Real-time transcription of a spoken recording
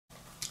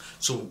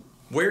So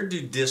where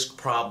do disc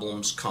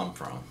problems come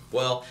from?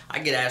 Well, I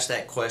get asked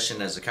that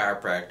question as a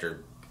chiropractor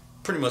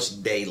pretty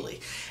much daily.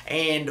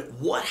 And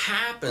what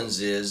happens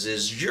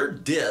is your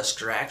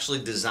discs are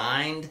actually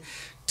designed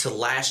to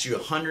last you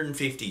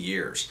 150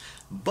 years.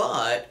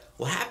 But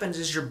what happens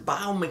is your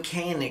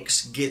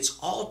biomechanics gets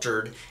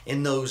altered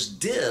in those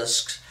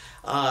discs.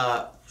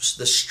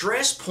 The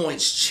stress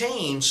points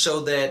change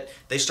so that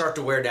they start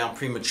to wear down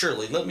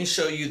prematurely. Let me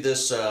show you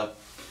this.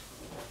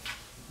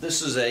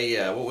 This is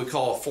a what we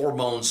call a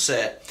 4-bone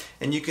set,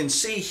 and you can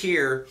see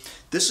here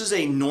this is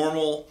a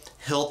normal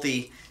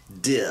healthy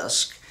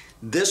disc.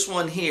 This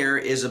one here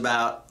is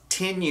about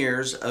 10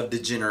 years of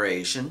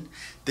degeneration.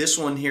 This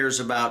one here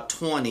is about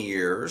 20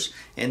 years,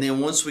 and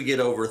then once we get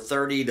over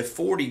 30 to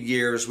 40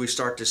 years, we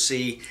start to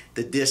see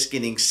the disc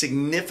getting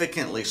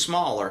significantly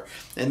smaller.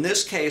 In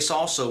this case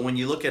also, when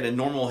you look at a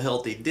normal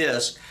healthy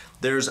disc,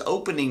 there's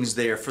openings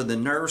there for the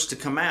nerves to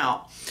come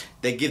out.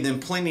 They give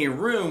them plenty of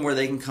room where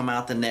they can come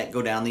out the neck,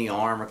 go down the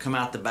arm, or come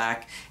out the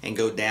back and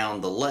go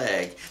down the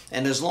leg.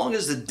 And as long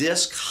as the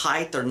disc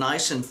height are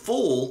nice and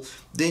full,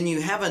 then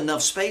you have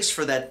enough space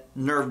for that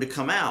nerve to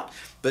come out.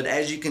 But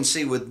as you can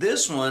see with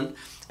this one,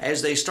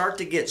 as they start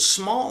to get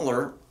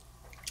smaller,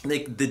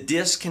 the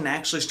disc can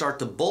actually start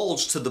to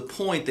bulge to the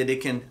point that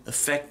it can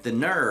affect the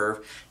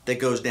nerve that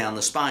goes down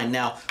the spine.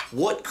 Now,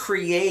 what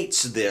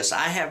creates this?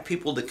 I have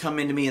people that come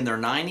into me in their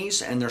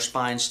 90s and their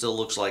spine still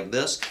looks like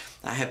this.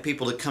 I have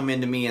people that come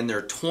into me in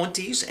their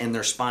 20s and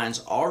their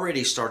spine's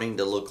already starting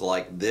to look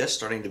like this,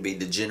 starting to be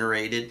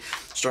degenerated,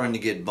 starting to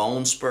get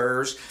bone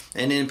spurs.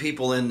 And then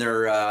people in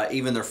their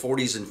even their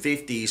 40s and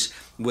 50s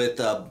with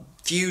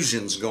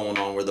fusions going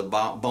on where the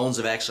bones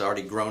have actually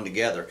already grown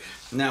together.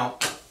 Now,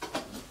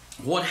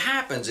 what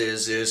happens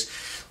is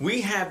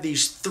we have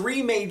these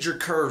 3 major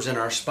curves in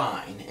our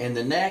spine. In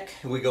the neck,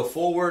 we go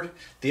forward,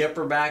 the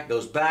upper back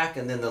goes back,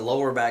 and then the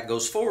lower back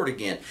goes forward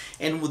again.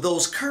 And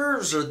those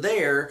curves are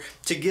there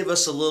to give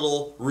us a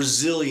little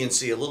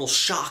resiliency, a little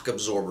shock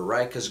absorber,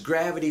 right? Because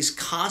gravity's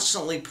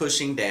constantly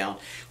pushing down.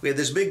 We have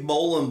this big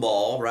bowling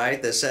ball,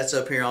 right, that sets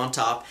up here on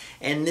top,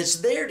 and it's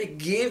there to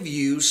give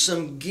you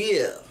some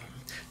give.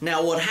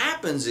 Now what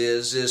happens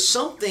is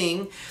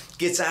something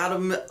gets out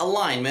of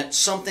alignment,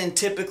 something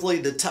typically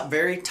the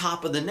very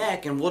top of the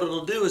neck, and what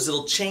it'll do is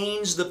it'll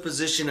change the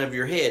position of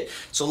your head.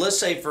 So let's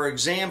say, for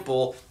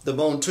example, the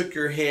bone took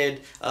your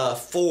head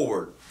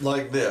forward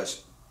like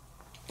this.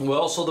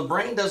 Well, so the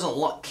brain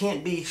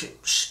can't be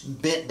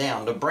bent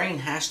down. The brain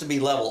has to be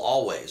level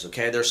always,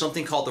 okay? There's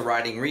something called the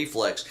riding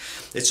reflex.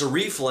 It's a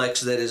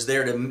reflex that is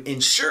there to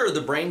ensure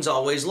the brain's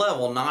always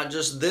level, not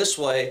just this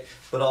way,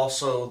 but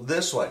also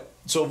this way.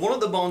 So if one of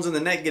the bones in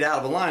the neck get out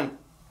of alignment,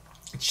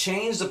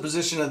 change the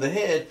position of the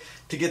head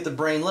to get the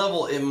brain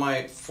level, it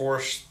might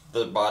force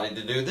the body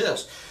to do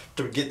this,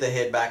 to get the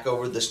head back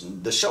over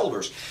the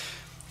shoulders.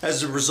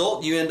 As a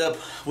result, you end up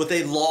with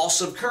a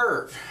loss of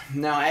curve.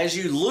 Now, as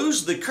you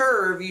lose the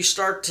curve, you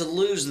start to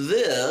lose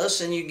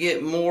this, and you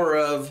get more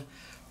of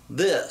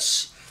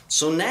this.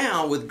 So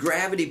now, with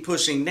gravity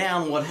pushing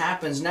down, what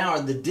happens now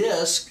are the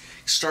discs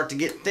start to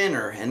get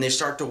thinner, and they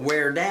start to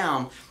wear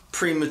down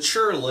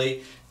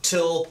prematurely,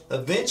 till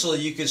eventually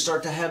you can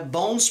start to have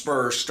bone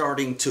spurs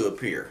starting to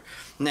appear.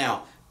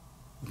 Now,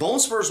 bone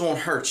spurs won't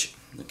hurt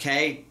you,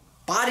 okay?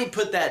 Body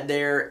put that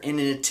there in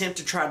an attempt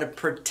to try to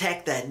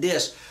protect that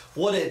disc.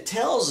 What it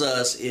tells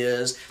us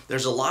is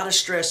there's a lot of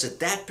stress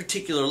at that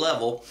particular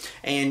level,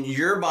 and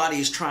your body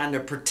is trying to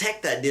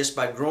protect that disc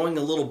by growing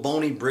a little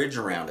bony bridge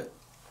around it.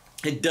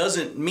 It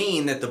doesn't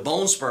mean that the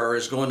bone spur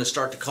is going to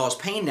start to cause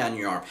pain down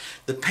your arm.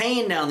 The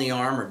pain down the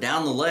arm or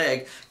down the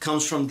leg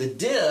comes from the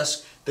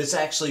disc that's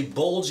actually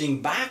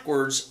bulging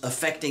backwards,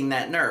 affecting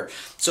that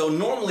nerve. So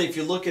normally if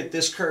you look at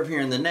this curve here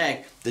in the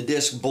neck, the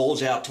discs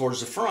bulge out towards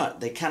the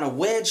front. They kind of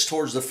wedge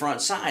towards the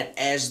front side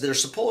as they're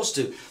supposed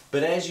to.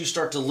 But as you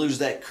start to lose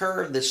that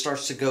curve, that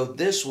starts to go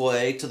this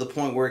way to the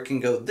point where it can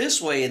go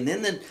this way, and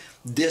then the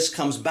disc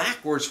comes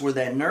backwards where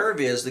that nerve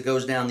is that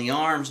goes down the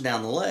arms,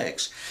 down the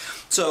legs.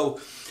 So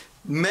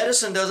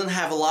medicine doesn't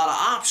have a lot of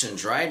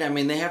options, right? I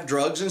mean, they have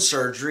drugs and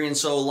surgery, and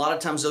so a lot of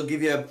times they'll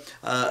give you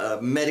a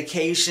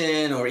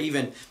medication or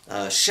even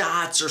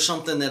shots or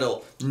something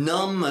that'll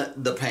numb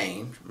the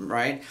pain,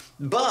 right?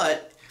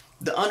 But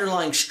the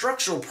underlying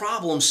structural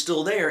problem's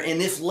still there,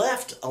 and if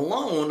left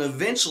alone,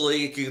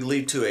 eventually it could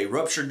lead to a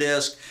ruptured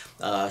disc,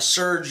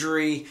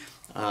 surgery,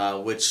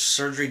 which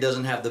surgery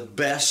doesn't have the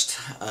best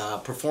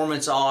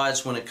performance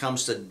odds when it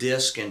comes to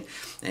disc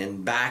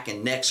and back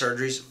and neck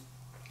surgeries.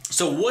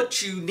 So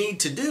what you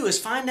need to do is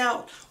find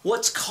out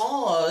what's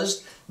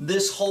caused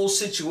this whole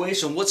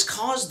situation, what's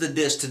caused the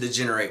disc to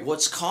degenerate,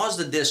 what's caused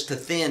the disc to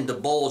thin, to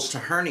bulge, to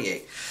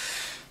herniate.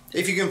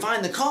 If you can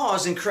find the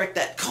cause and correct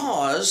that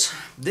cause,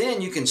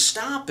 then you can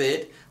stop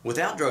it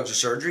without drugs or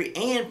surgery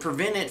and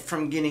prevent it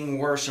from getting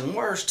worse and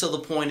worse till the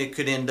point it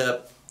could end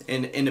up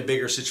in a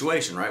bigger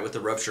situation, right, with a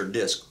ruptured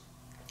disc.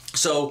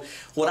 So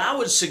what I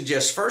would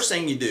suggest, first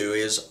thing you do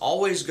is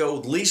always go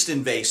least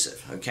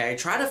invasive, okay?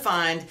 Try to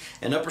find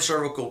an upper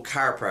cervical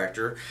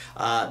chiropractor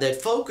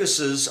that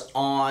focuses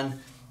on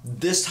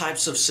this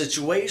types of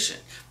situation.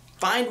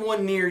 Find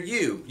one near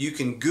you. You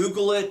can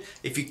Google it.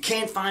 If you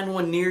can't find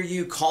one near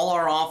you, call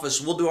our office.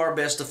 We'll do our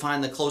best to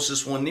find the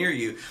closest one near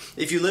you.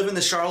 If you live in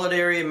the Charlotte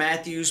area,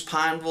 Matthews,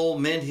 Pineville,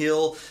 Mint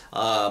Hill,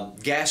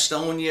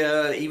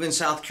 Gastonia, even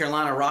South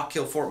Carolina, Rock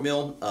Hill, Fort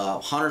Mill,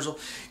 Huntersville,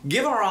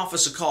 give our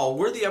office a call.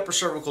 We're the upper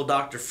cervical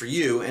doctor for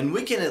you, and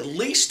we can at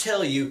least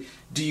tell you,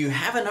 do you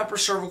have an upper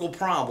cervical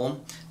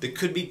problem that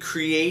could be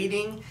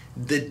creating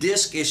the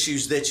disc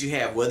issues that you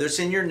have, whether it's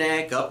in your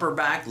neck, upper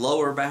back,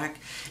 lower back?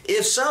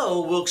 If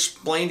so, we'll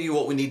explain to you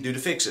what we need to do to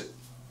fix it.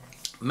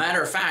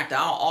 Matter of fact,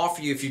 I'll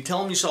offer you, if you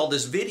tell them you saw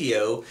this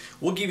video,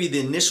 we'll give you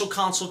the initial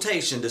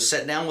consultation to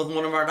sit down with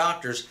one of our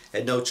doctors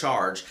at no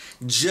charge,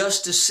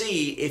 just to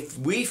see if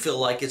we feel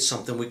like it's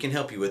something we can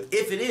help you with.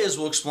 If it is,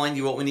 we'll explain to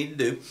you what we need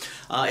to do.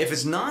 If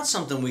it's not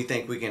something we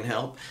think we can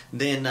help,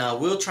 then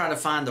we'll try to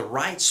find the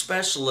right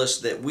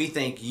specialist that we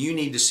think you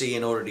need to see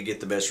in order to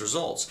get the best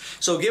results.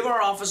 So give our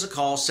office a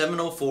call,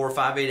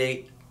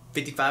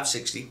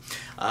 704-588-5560.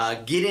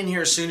 Get in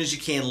here as soon as you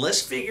can. Let's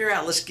figure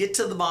out, let's get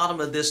to the bottom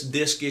of this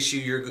disc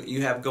issue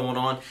you have going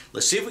on.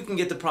 Let's see if we can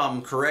get the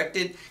problem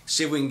corrected,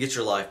 see if we can get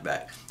your life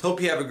back. Hope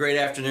you have a great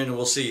afternoon, and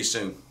we'll see you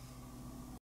soon.